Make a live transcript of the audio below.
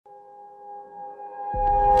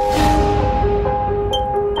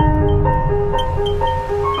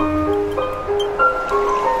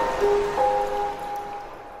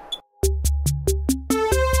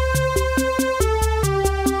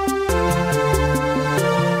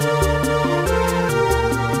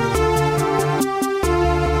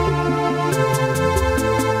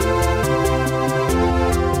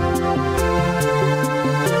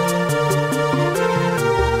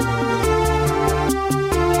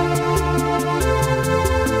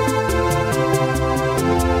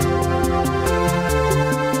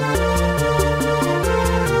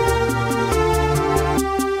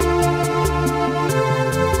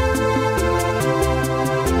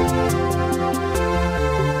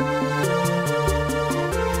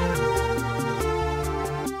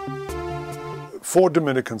Four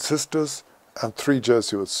Dominican sisters and 3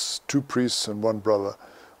 Jesuits, 2 priests and 1 brother,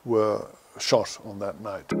 were shot on that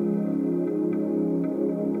night.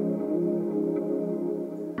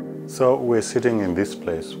 So we're sitting in this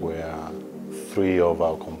place where 3 of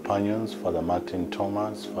our companions, Father Martin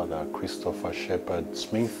Thomas, Father Christopher Shepherd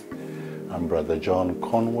Smith, and Brother John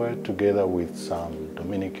Conway, together with some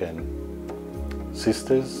Dominican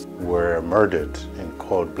sisters, were murdered in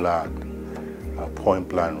cold blood,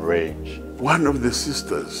 point-blank range. One of the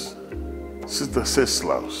sisters, Sister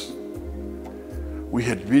Ceslaus, we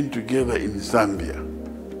had been together in Zambia,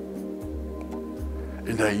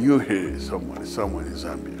 and I knew her, someone in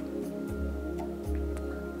Zambia.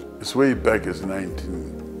 It's way back as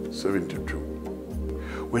 1972.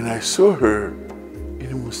 When I saw her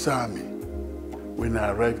in Musami, when I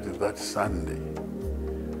arrived that Sunday,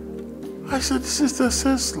 I said, Sister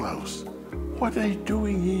Ceslaus, what are you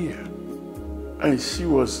doing here? And she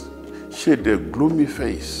had a gloomy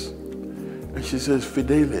face. And she says,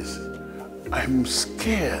 Fidelis, I'm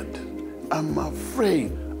scared. I'm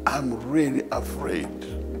afraid. I'm really afraid.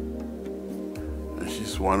 And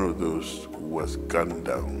she's one of those who was gunned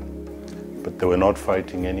down. But they were not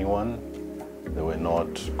fighting anyone. They were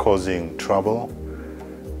not causing trouble.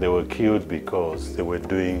 They were killed because they were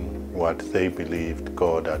doing what they believed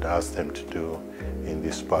God had asked them to do in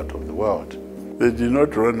this part of the world. They did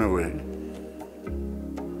not run away.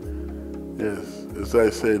 Yes, as I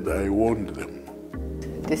said, I warned them.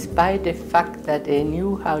 Despite the fact that they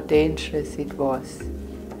knew how dangerous it was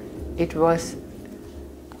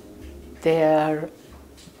their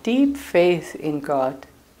deep faith in God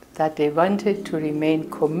that they wanted to remain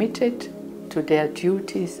committed to their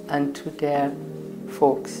duties and to their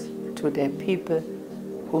folks, to their people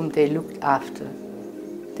whom they looked after.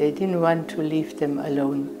 They didn't want to leave them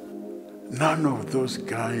alone. None of those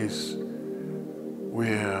guys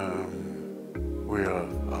were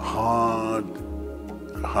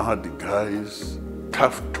hard guys,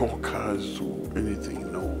 tough talkers or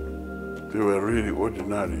anything, no. They were really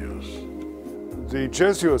ordinarios. The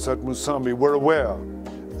Jesuits at Musami were aware.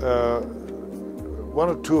 1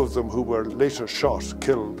 or 2 of them who were later shot,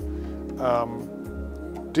 killed,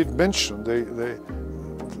 did mention, they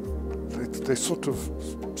sort of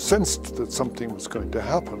sensed that something was going to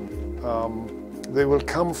happen. They will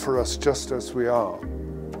come for us just as we are.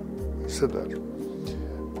 He said that.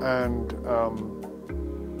 And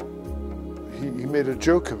he made a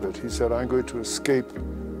joke of it. He said, I'm going to escape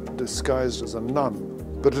disguised as a nun.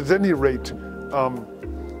 But at any rate,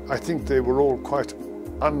 I think they were all quite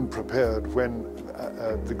unprepared when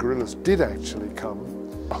the guerrillas did actually come.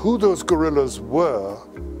 Who those guerrillas were,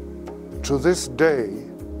 to this day,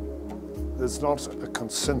 there's not a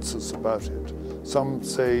consensus about it. Some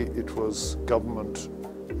say it was government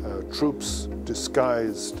troops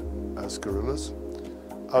disguised as guerrillas.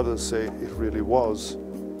 Others say it really was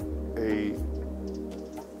a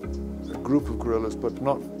group of guerrillas, but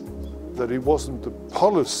not that it wasn't the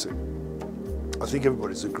policy. I think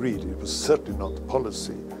everybody's agreed it was certainly not the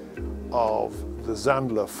policy of the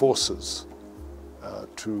Zandler forces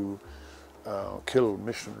to kill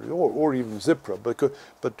missionaries or even Zipra,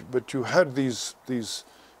 but you had these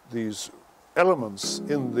elements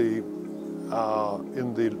in the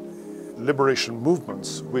liberation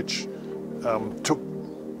movements which took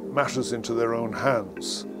matters into their own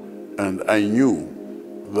hands. And I knew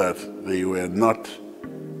that they were not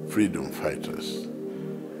freedom fighters.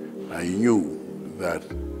 I knew that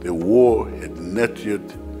the war had not yet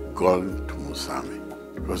gone to Musami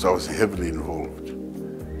because I was heavily involved.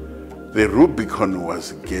 The Rubicon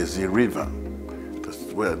was Gezi River.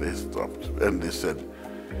 That's where they stopped. And they said,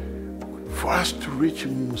 for us to reach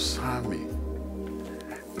Musami,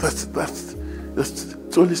 it's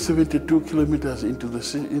only 72 kilometers into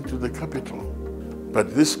the capital.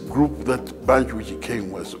 But this group, that bunch which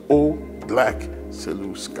came, was all black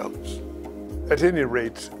Selous scouts. At any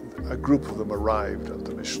rate, a group of them arrived at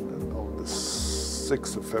the mission on the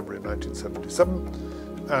 6th of February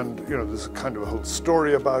 1977. And, you know, there's a kind of a whole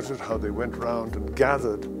story about it, how they went around and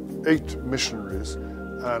gathered 8 missionaries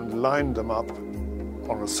and lined them up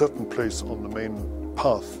on a certain place on the main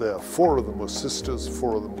path there. 4 of them were sisters,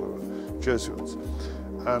 4 of them were Jesuits.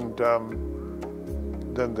 And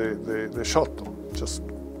then they shot them, just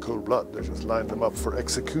cold blood. They just lined them up for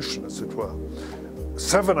execution, as it were.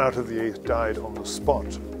 7 out of the 8 died on the spot.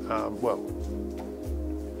 Well,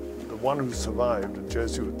 the one who survived, a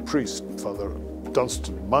Jesuit priest, Father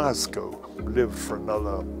Dunstan Maasco, lived for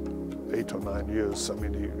another 8 or 9 years. I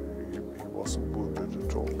mean, he wasn't wounded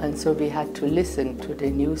at all. And so we had to listen to the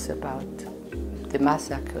news about the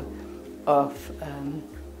massacre of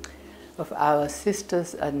our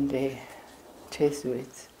sisters and the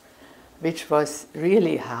Jesuits, which was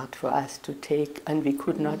really hard for us to take, and we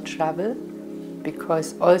could not travel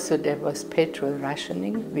because also there was petrol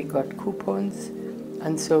rationing. We got coupons,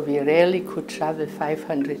 and so we rarely could travel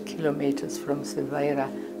 500 kilometers from Silveira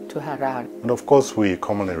to Harare. And of course, we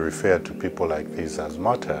commonly refer to people like these as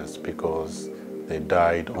martyrs because they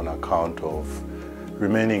died on account of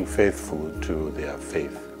remaining faithful to their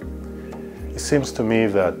faith. It seems to me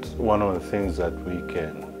that one of the things that we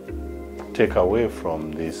can take away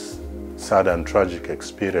from this sad and tragic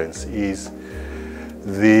experience is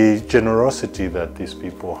the generosity that these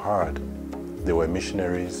people had. They were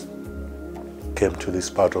missionaries, came to this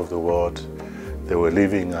part of the world. They were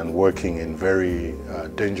living and working in very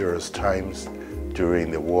dangerous times during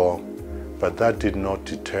the war, but that did not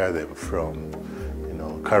deter them from,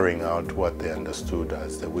 carrying out what they understood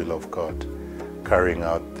as the will of God, carrying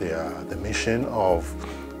out the mission of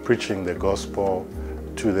preaching the gospel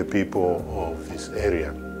to the people of this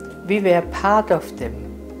area. We were part of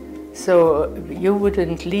them. So you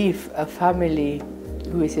wouldn't leave a family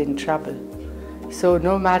who is in trouble. So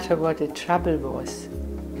no matter what the trouble was,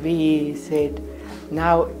 we said,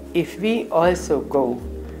 now if we also go,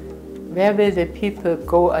 where will the people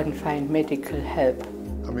go and find medical help?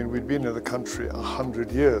 I mean, we'd been in the country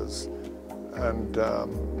 100 years, and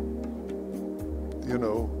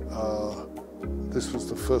this was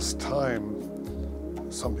the first time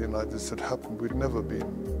something like this had happened.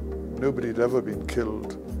 Nobody had ever been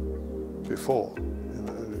killed before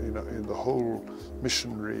in the whole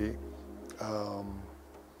missionary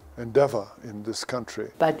endeavor in this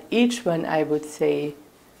country. But each one, I would say,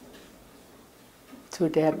 to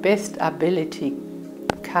their best ability,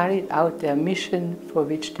 carried out their mission for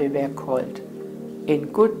which they were called,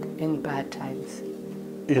 in good and bad times.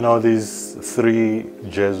 These 3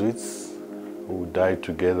 Jesuits who died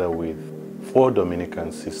together with 4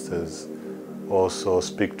 Dominican sisters also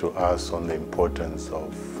speak to us on the importance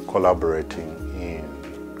of collaborating in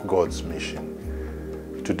God's mission.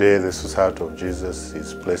 Today, the Society of Jesus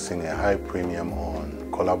is placing a high premium on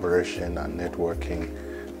collaboration and networking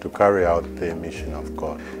to carry out the mission of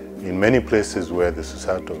God. In many places where the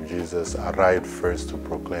Society of Jesus arrived first to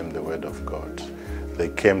proclaim the word of God, they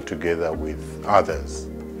came together with others.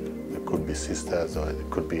 It could be sisters, or it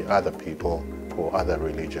could be other people or other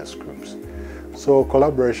religious groups. So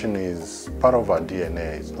collaboration is part of our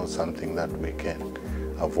DNA. It's not something that we can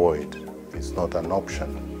avoid. It's not an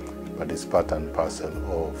option, but it's part and parcel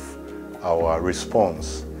of our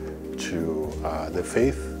response to the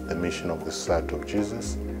faith, the mission of the Society of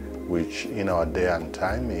Jesus, which in our day and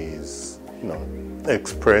time is,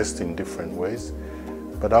 expressed in different ways.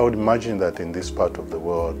 But I would imagine that in this part of the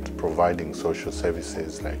world, providing social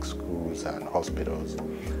services like schools and hospitals,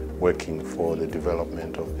 working for the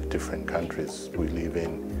development of the different countries we live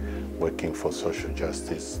in, working for social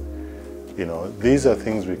justice, these are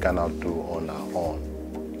things we cannot do on our own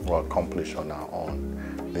or accomplish on our own.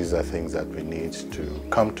 These are things that we need to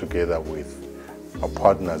come together with our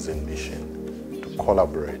partners in mission, to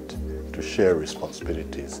collaborate, to share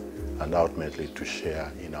responsibilities, and ultimately to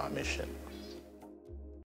share in our mission.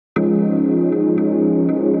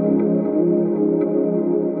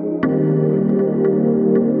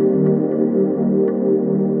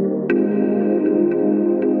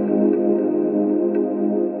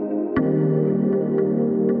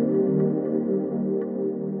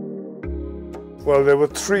 Well, there were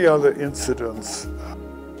 3 other incidents.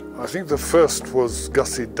 I think the first was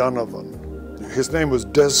Gussie Donovan. His name was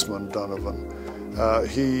Desmond Donovan.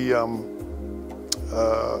 He had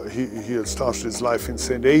started his life in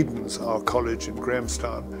St. Aidan's, our college in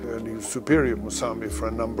Grahamstown, and he was superior of Musami for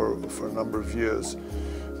a number of years.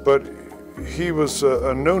 But he was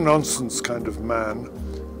a no-nonsense kind of man,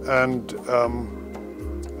 and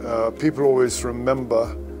people always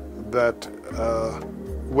remember that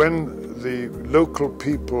when the local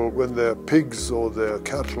people, when their pigs or their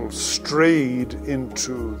cattle strayed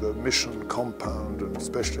into the mission compound, and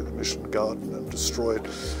especially the mission garden, and destroyed,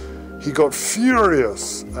 he got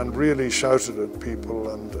furious and really shouted at people,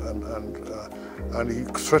 and he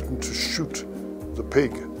threatened to shoot the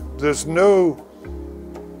pig. There's no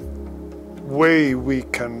way we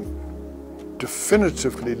can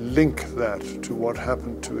definitively link that to what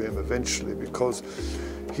happened to him eventually, because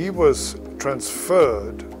he was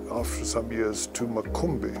transferred after some years to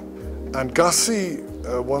Makumbi. And Gussie,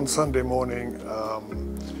 one Sunday morning,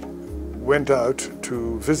 went out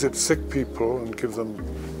to visit sick people and give them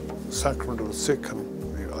sacrament of the sick,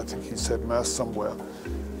 and I think he said Mass somewhere.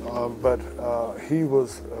 But he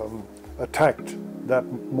was attacked that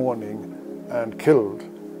morning and killed,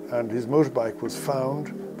 and his motorbike was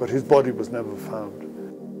found, but his body was never found.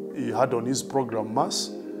 He had on his program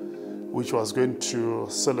Mass, which was going to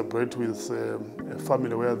celebrate with a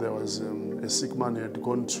family where there was a sick man he had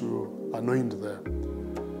gone to anoint there.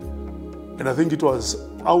 And I think it was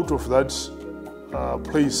out of that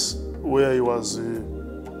place where he was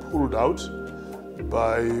pulled out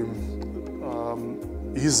by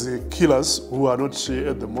his killers, who are not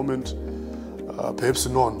at the moment perhaps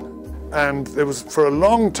known. And there was, for a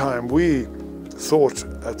long time, we thought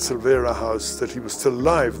at Silveira House that he was still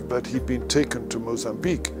alive, but he'd been taken to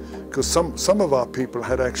Mozambique, because some of our people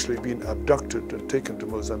had actually been abducted and taken to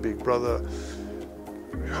Mozambique. Brother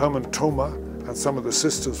Herman Thoma and some of the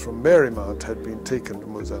sisters from Marymount had been taken to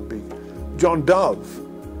Mozambique. John Dove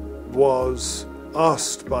was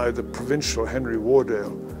asked by the provincial Henry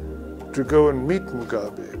Wardale to go and meet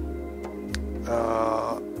Mugabe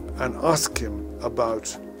and ask him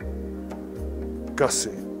about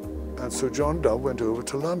Gussie. And so John Dove went over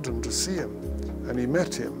to London to see him, and he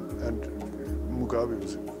met him, and Mugabe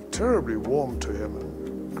was terribly warm to him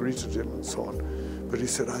and greeted him and so on. But he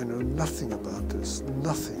said, "I know nothing about this,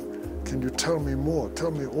 nothing. Can you tell me more?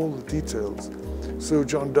 Tell me all the details." So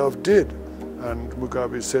John Dove did, and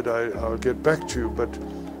Mugabe said, I'll get back to you, but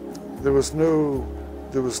there was no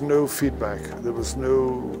feedback, there was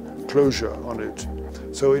no closure on it.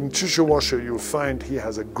 So in Chichewasha you'll find he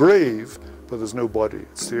has a grave, but there's no body.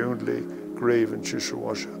 It's the only grave in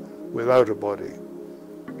Chichewasha without a body.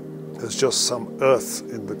 There's just some earth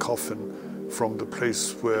in the coffin from the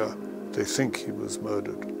place where they think he was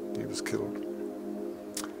murdered, he was killed.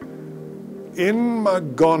 In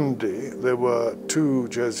Magondi, there were two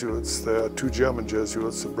Jesuits there, two German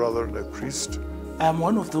Jesuits, a brother and a priest. I'm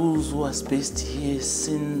one of those who was based here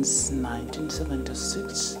since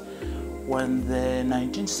 1976, when the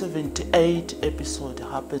 1978 episode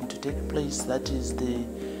happened to take place. That is the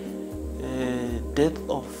death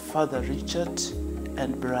of Father Richard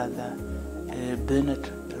and Brother Bernard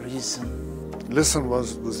Reason. Lisson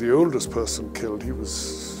was the oldest person killed. He was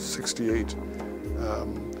 68.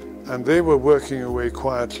 And they were working away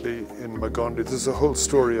quietly in Magondi. There's a whole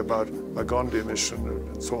story about Magondi mission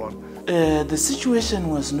and so on. The situation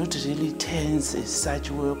was not really tense as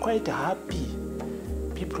such. We were quite happy.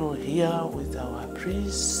 People here with our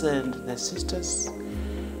priests and the sisters.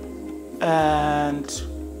 And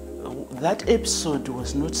that episode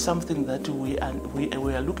was not something that we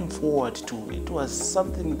were looking forward to. It was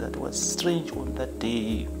something that was strange on that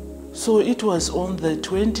day. So it was on the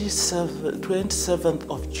 27th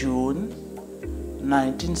of June,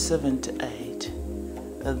 1978,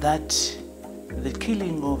 that the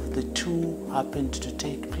killing of the two happened to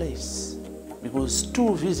take place, because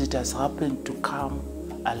two visitors happened to come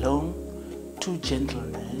along, two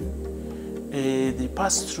gentlemen. They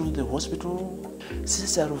passed through the hospital.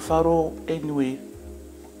 Sister Rufaro, anyway,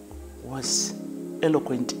 was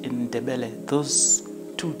eloquent in Ndebele. Those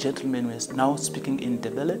two gentlemen were now speaking in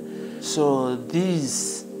Ndebele. So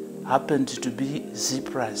these happened to be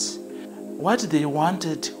zebras. What they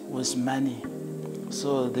wanted was money.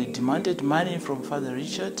 So they demanded money from Father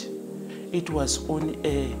Richard. It was on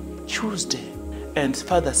a Tuesday. And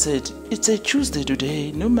Father said, "It's a Tuesday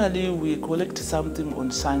today. Normally we collect something on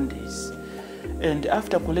Sundays. And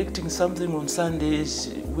after collecting something on Sundays,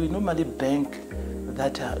 we normally bank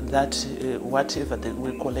whatever that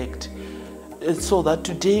we collect. So that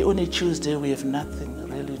today on a Tuesday we have nothing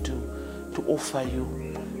really to offer you."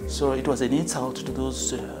 So it was an insult to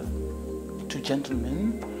those two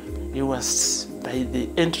gentlemen. He was by the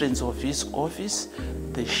entrance of his office.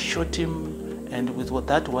 They shot him, and with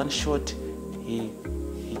that one shot, he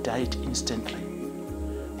died instantly.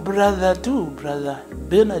 Brother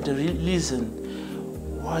Bernard Reason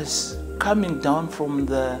was coming down from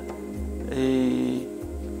a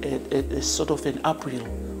sort of an uphill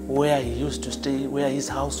where he used to stay, where his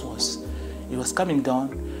house was. He was coming down,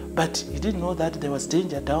 but he didn't know that there was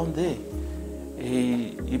danger down there.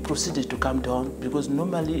 he proceeded to come down, because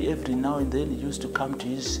normally every now and then he used to come to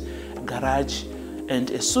his garage,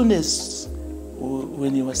 and as soon as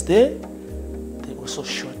when he was there, they also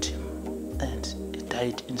shot him and he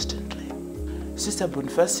died instantly. Sister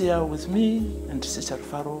Bonifacia with me and Sister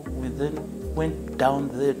Faro, we then went down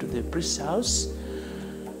there to the priest's house,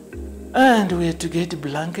 and we had to get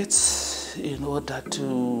blankets in order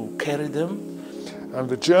to carry them. And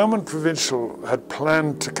the German provincial had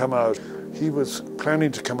planned to come out. He was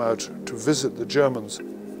planning to come out to visit the Germans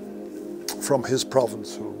from his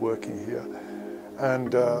province who were working here.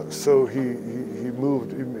 And so he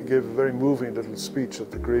gave a very moving little speech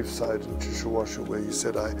at the graveside in Chichawashu, where he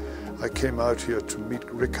said, I came out here to meet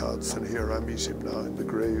Rickards, and here I meet him now in the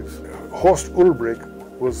grave. Horst Ulbrich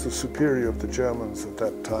was the superior of the Germans at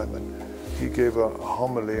that time, and he gave a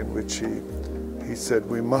homily in which he said,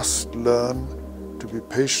 we must learn to be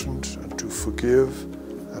patient and to forgive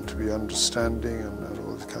and to be understanding and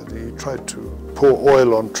all this kind of thing. He tried to pour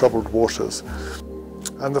oil on troubled waters.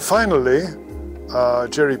 And finally,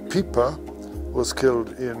 Jerry Pieper was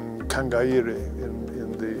killed in Kangairi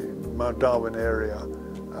in the Darwin area.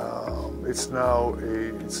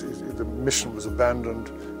 The mission was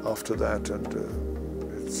abandoned after that, and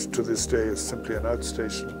to this day it's simply an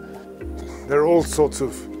outstation. There are all sorts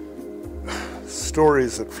of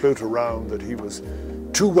stories that float around that he was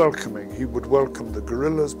too welcoming. He would welcome the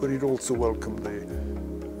guerrillas, but he'd also welcome the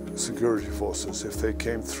security forces if they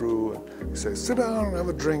came through, and he'd say, sit down and have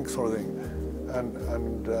a drink, sort of thing.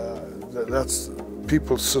 And that's,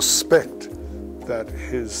 people suspect that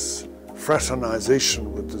his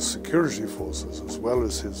fraternization with the security forces, as well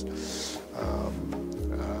as his,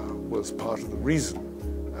 was part of the reason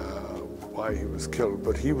why he was killed.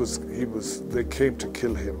 But they came to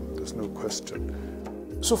kill him, there's no question.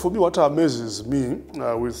 So for me, what amazes me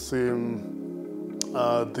with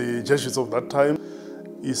the Jesuits of that time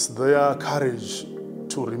is their courage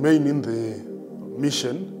to remain in the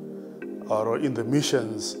mission or in the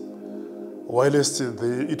missions, whilst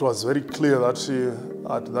it was very clear that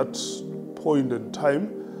at that point in time,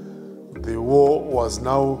 the war was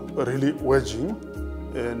now really waging,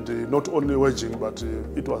 and not only waging, but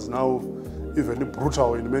it was now even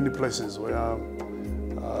brutal in many places where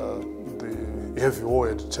the heavy war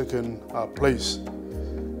had taken place,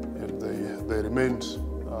 and they remained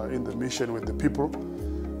in the mission with the people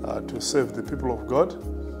to save the people of God.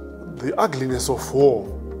 The ugliness of war,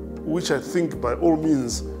 which I think by all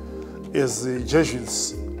means, as the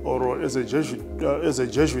Jesuits or as a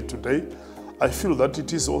Jesuit today, I feel that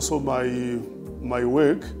it is also my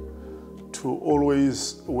work to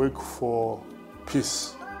always work for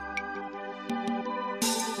peace.